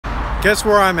Guess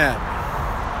where I'm at?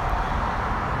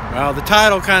 Well, the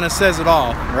title kind of says it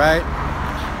all, right?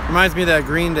 Reminds me of that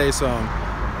Green Day song.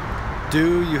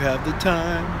 Do you have the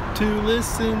time to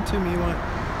listen to me? One?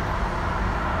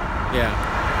 Yeah,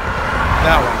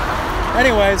 that one.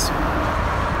 Anyways,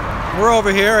 we're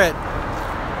over here at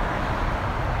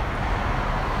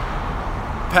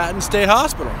Patton State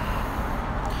Hospital.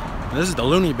 This is the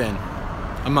loony bin,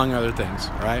 among other things,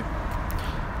 right?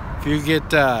 If you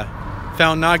get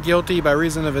found not guilty by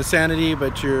reason of insanity,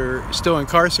 but you're still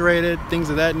incarcerated, things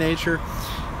of that nature,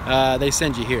 they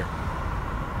send you here.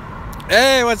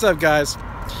 Hey, what's up, guys?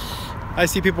 I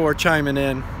see people are chiming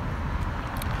in.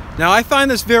 Now, I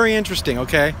find this very interesting,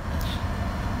 okay?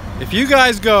 If you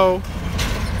guys go,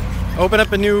 open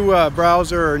up a new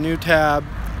browser or a new tab,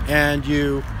 and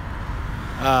you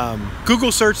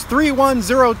Google search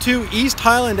 3102 East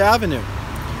Highland Avenue,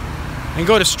 and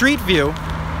go to Street View,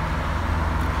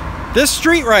 this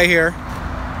street right here,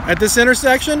 at this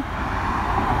intersection,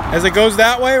 as it goes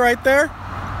that way right there,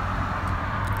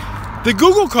 the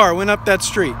Google car went up that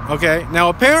street, okay? Now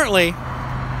apparently,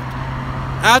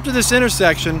 after this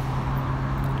intersection,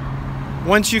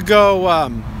 once you go, let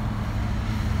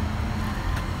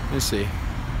me see,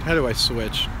 how do I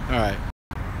switch? All right,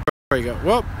 there you go.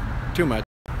 Whoop, too much.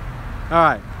 All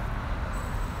right.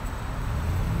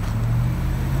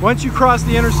 Once you cross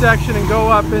the intersection and go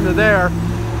up into there,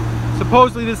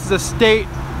 supposedly this is a state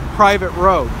private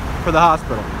road for the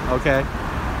hospital, okay?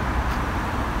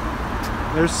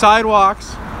 There's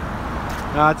sidewalks.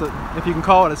 If you can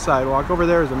call it a sidewalk. Over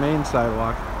there is a main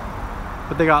sidewalk.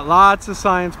 But they got lots of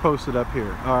signs posted up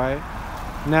here, all right?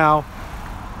 Now,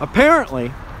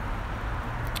 apparently,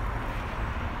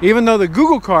 even though the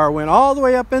Google car went all the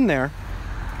way up in there,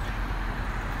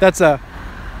 that's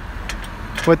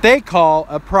what they call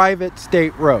a private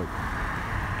state road.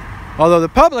 Although the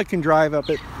public can drive up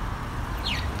it.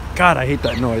 God, I hate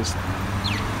that noise.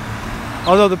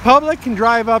 Although the public can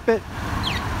drive up it,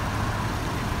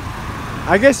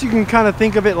 I guess you can kind of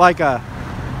think of it like a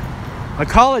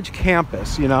college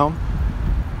campus, you know,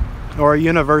 or a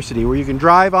university, where you can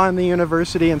drive on the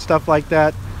university and stuff like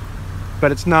that,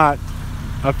 but it's not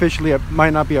officially,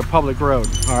 might not be a public road,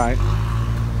 all right?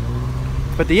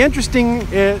 But the interesting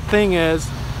thing is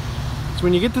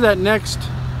when you get to that next,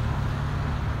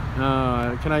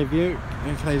 can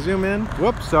I zoom in?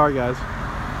 Whoops, sorry guys.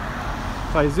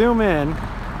 If I zoom in,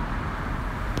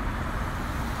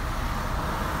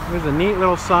 there's a neat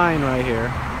little sign right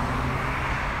here.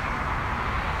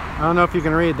 I don't know if you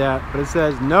can read that, but it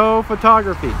says no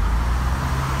photography.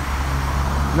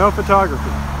 No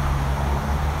photography.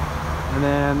 And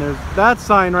then there's that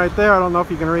sign right there. I don't know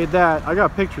if you can read that. I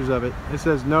got pictures of it. It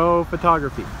says no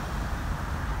photography.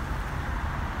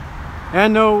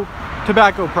 And no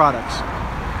tobacco products.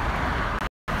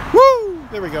 Woo!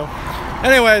 There we go.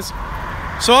 Anyways,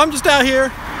 so I'm just out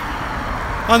here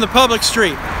on the public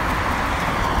street.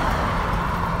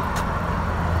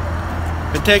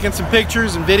 Been taking some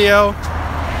pictures and video.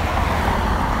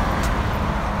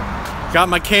 Got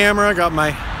my camera, got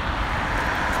my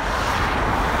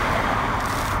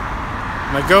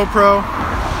GoPro.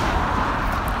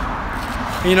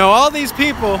 You know, all these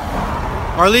people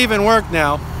are leaving work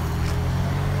now.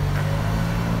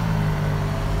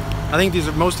 I think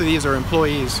most of these are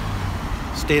employees,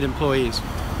 state employees.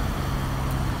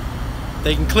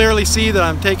 They can clearly see that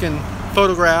I'm taking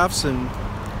photographs and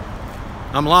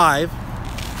I'm live.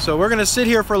 So we're gonna sit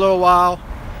here for a little while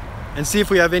and see if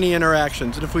we have any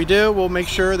interactions. And if we do, we'll make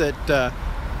sure that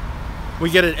we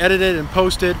get it edited and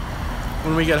posted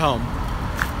when we get home.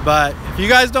 But if you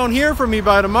guys don't hear from me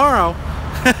by tomorrow,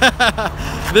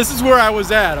 this is where I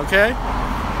was at, okay?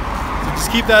 So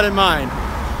just keep that in mind.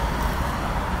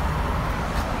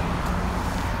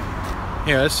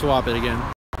 Here, let's swap it again.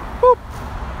 Boop.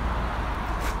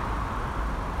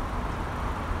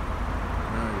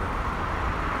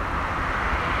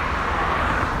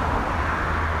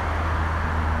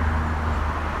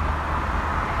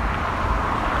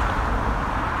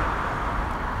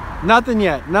 Nothing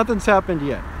yet. Nothing's happened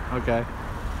yet. Okay.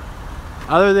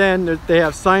 Other than they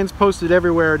have signs posted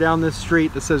everywhere down this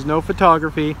street that says no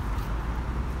photography,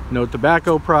 no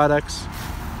tobacco products,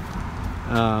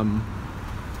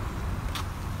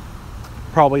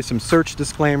 probably some search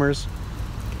disclaimers.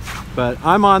 But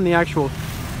I'm on the actual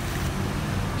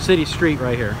city street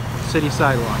right here, city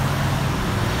sidewalk.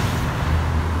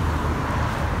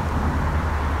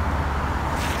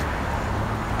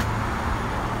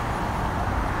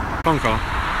 Phone call.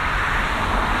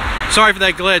 Sorry for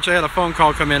that glitch. I had a phone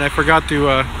call come in. I forgot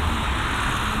to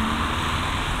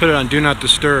put it on Do Not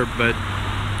Disturb, but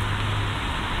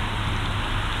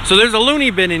So there's a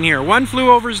loony bin in here. One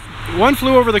flew over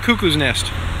the cuckoo's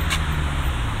nest.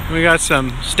 We got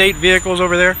some state vehicles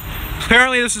over there.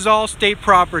 Apparently this is all state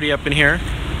property up in here,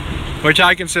 which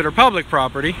I consider public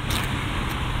property.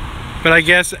 But I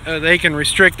guess they can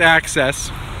restrict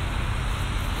access.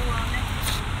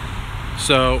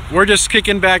 So we're just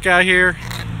kicking back out here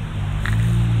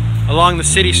along the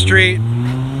city street,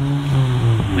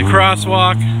 the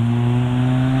crosswalk.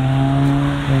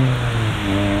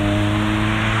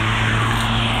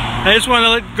 I just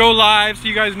want to go live so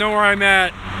you guys know where I'm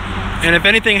at. And if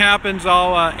anything happens,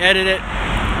 I'll edit it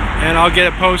and I'll get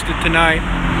it posted tonight.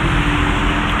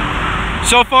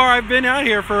 So far I've been out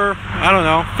here for, I don't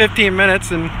know, 15 minutes,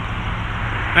 and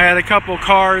I had a couple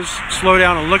cars slow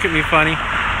down and look at me funny.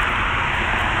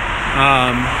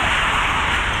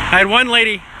 I had one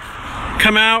lady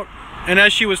come out, and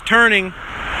as she was turning,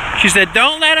 she said,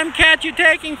 "Don't let them catch you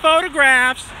taking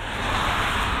photographs."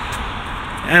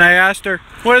 And I asked her,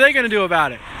 what are they going to do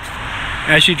about it?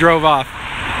 As she drove off.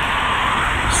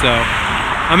 So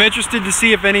I'm interested to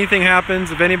see if anything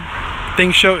happens, if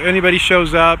anybody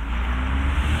shows up.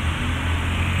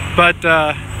 But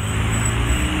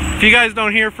if you guys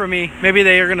don't hear from me, maybe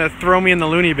they are going to throw me in the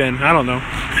loony bin. I don't know.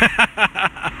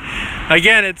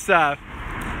 Again, it's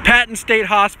Patton State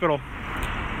Hospital,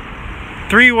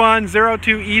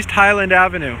 3102 East Highland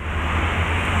Avenue.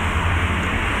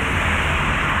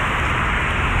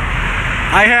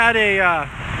 I had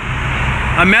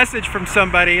a message from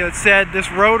somebody that said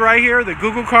this road right here, the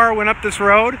Google car went up this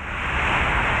road,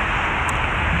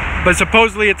 but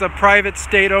supposedly it's a private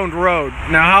state-owned road.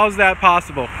 Now, how is that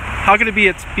possible? How can it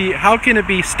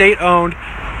be state-owned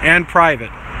and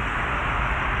private?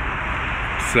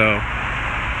 So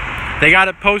they got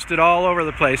it posted all over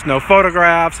the place. No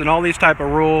photographs and all these type of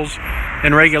rules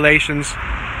and regulations.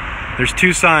 There's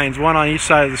two signs, one on each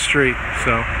side of the street.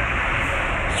 So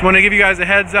just want to give you guys a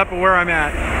heads up of where I'm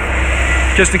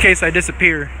at, just in case I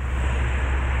disappear.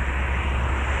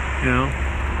 You know,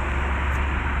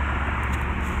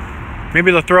 maybe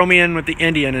they'll throw me in with the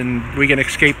Indian and we can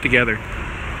escape together.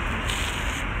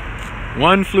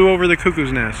 One flew over the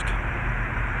cuckoo's nest.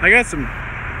 I got some.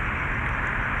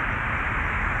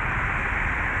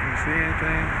 See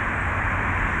anything?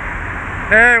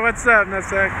 Hey, what's up,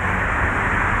 Nutsack?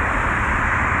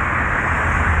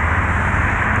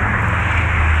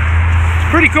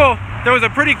 It's pretty cool. There was a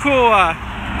pretty cool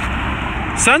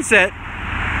sunset.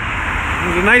 It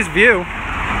was a nice view.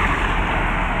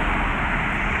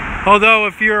 Although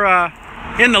if you're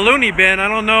in the loony bin, I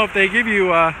don't know if they give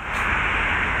you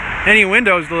any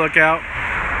windows to look out.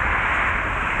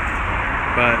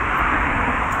 But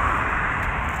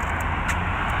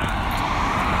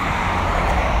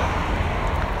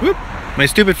whoop, my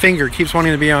stupid finger keeps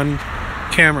wanting to be on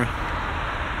camera.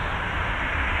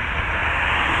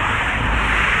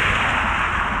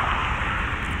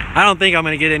 I don't think I'm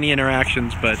going to get any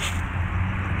interactions, but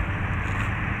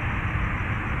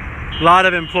a lot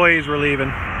of employees were leaving.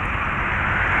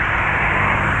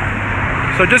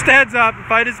 So just a heads up, if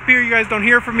I disappear, you guys don't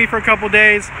hear from me for a couple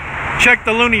days, check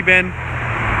the loony bin.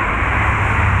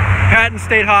 Patton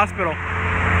State Hospital.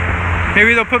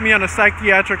 Maybe they'll put me on a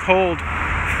psychiatric hold.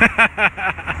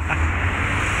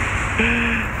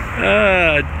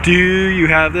 Do you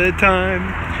have the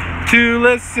time to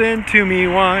listen to me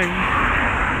whine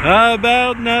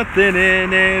about nothing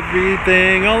and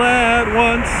everything all at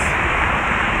once?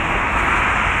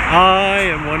 I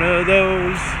am one of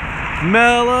those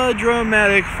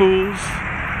melodramatic fools,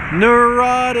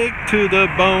 neurotic to the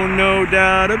bone, no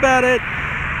doubt about it.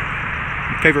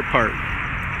 Favorite part.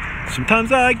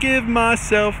 Sometimes I give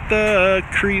myself the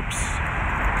creeps.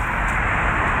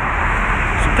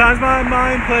 Sometimes my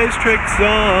mind plays tricks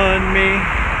on me.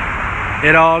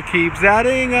 It all keeps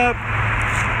adding up.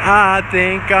 I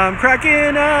think I'm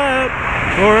cracking up.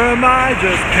 Or am I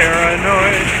just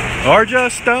paranoid? Or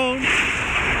just stoned?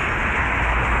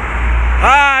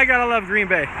 Ah, I gotta love Green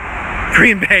Bay.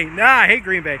 Green Bay. Nah, I hate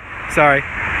Green Bay. Sorry.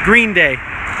 Green Day.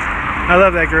 I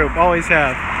love that group. Always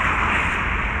have.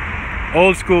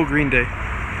 Old school Green Day.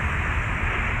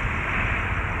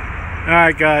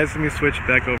 Alright guys, let me switch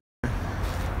back over.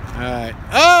 Alright.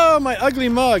 Oh, my ugly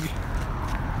mug.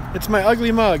 It's my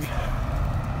ugly mug.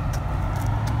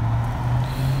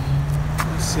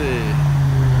 Let's see.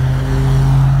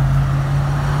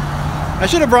 I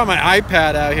should have brought my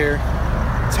iPad out here.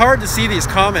 It's hard to see these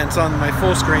comments on my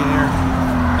full screen here.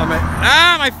 On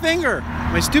my finger!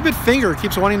 My stupid finger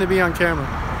keeps wanting to be on camera.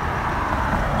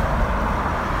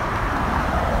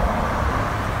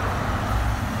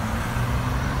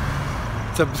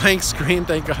 It's a blank screen.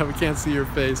 Thank God we can't see your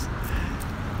face.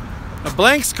 A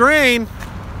blank screen.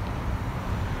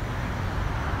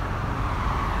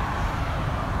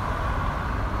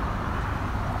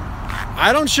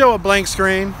 I don't show a blank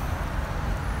screen.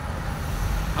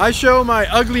 I show my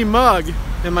ugly mug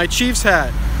and my Chiefs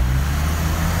hat.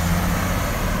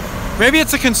 Maybe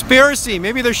it's a conspiracy.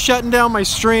 Maybe they're shutting down my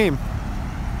stream,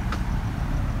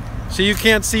 so you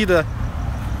can't see the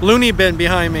loony bin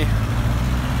behind me.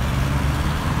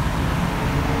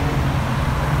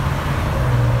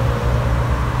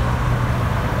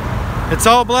 It's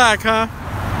all black, huh?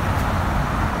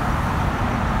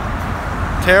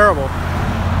 Terrible.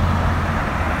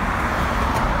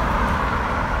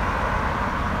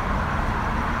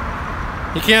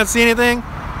 You can't see anything?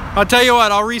 I'll tell you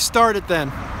what, I'll restart it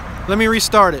then. Let me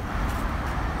restart it.